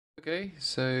Okay,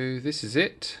 so this is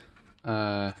it,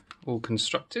 all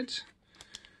constructed.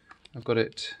 I've got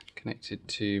it connected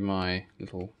to my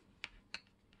little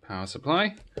power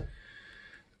supply.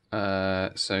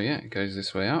 So yeah, it goes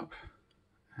this way up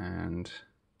and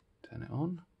turn it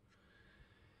on.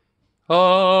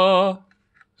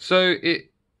 So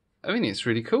I mean, it's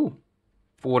really cool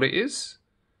for what it is.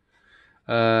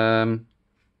 It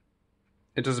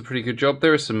does a pretty good job.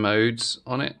 There are some modes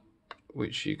on it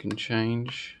which you can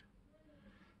change.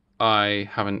 I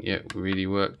haven't yet really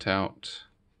worked out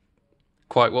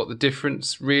quite what the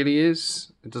difference really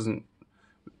is. It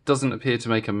doesn't appear to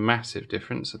make a massive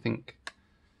difference, I think.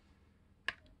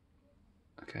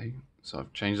 Okay, so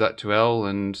I've changed that to L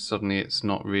and suddenly it's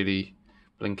not really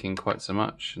blinking quite so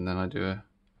much, and then I do a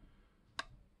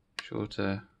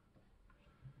shorter.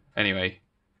 Anyway,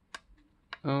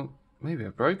 oh, maybe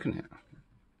I've broken it.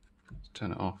 Let's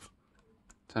turn it off.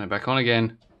 Turn it back on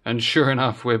again, and sure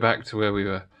enough, we're back to where we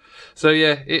were. So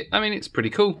yeah, I mean, it's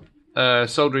pretty cool.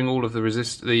 Soldering all of the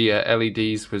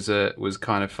LEDs was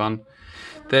kind of fun.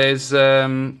 There's a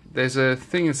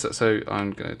thing, so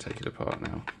I'm going to take it apart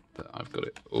now that I've got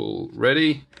it all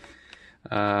ready.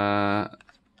 So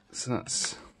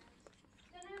that's.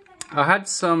 I had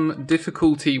some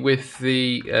difficulty with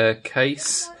the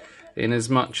case, in as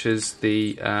much as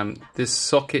the this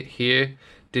socket here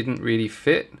didn't really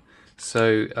fit.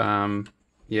 So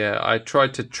yeah, I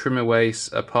tried to trim away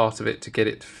a part of it to get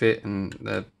it to fit, and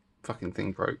the fucking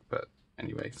thing broke. But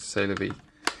anyway, c'est la vie.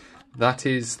 That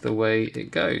is the way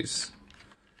it goes.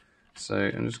 So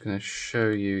I'm just going to show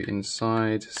you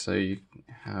inside so you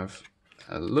have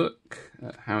a look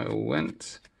at how it all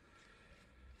went.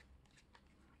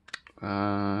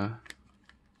 All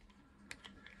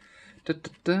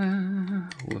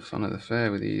the fun of the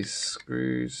fair with these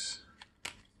screws.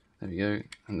 There we go,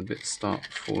 and the bits start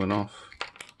falling off.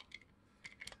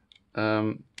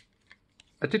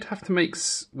 I did have to make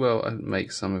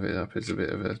some of it up. It's a bit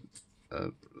of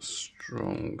a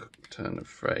strong turn of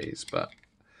phrase, but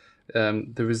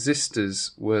the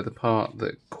resistors were the part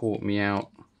that caught me out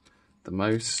the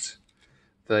most.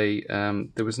 There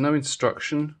was no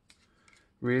instruction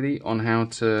really on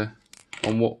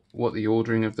what the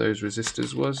ordering of those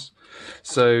resistors was,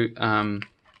 so I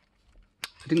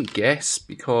didn't guess,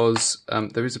 because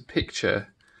there is a picture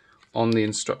on the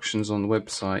instructions on the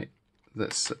website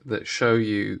that show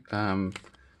you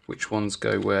which ones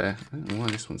go where. I don't know why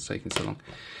this one's taking so long.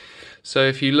 So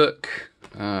if you look,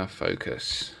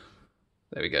 focus,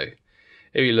 there we go.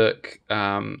 If you look,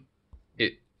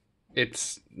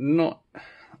 it's not,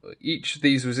 each of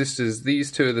these resistors, these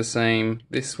two are the same,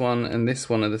 this one and this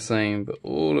one are the same, but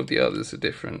all of the others are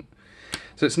different.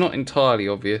 So it's not entirely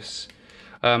obvious.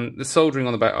 The soldering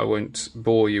on the back, I won't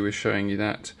bore you with showing you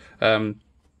that,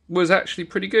 was actually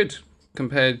pretty good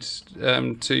compared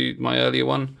to my earlier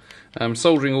one.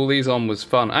 Soldering all these on was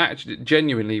fun. Actually, it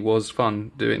genuinely was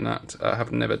fun doing that. I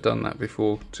have never done that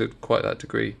before to quite that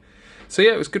degree. So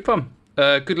yeah, it was good fun.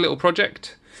 Good little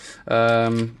project.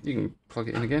 You can plug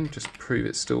it in again, just prove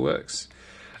it still works.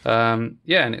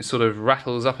 Yeah, and it sort of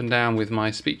rattles up and down with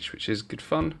my speech, which is good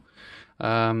fun.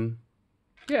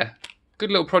 Yeah,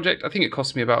 good little project. I think it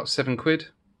cost me about £7.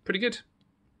 Pretty good.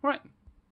 All right.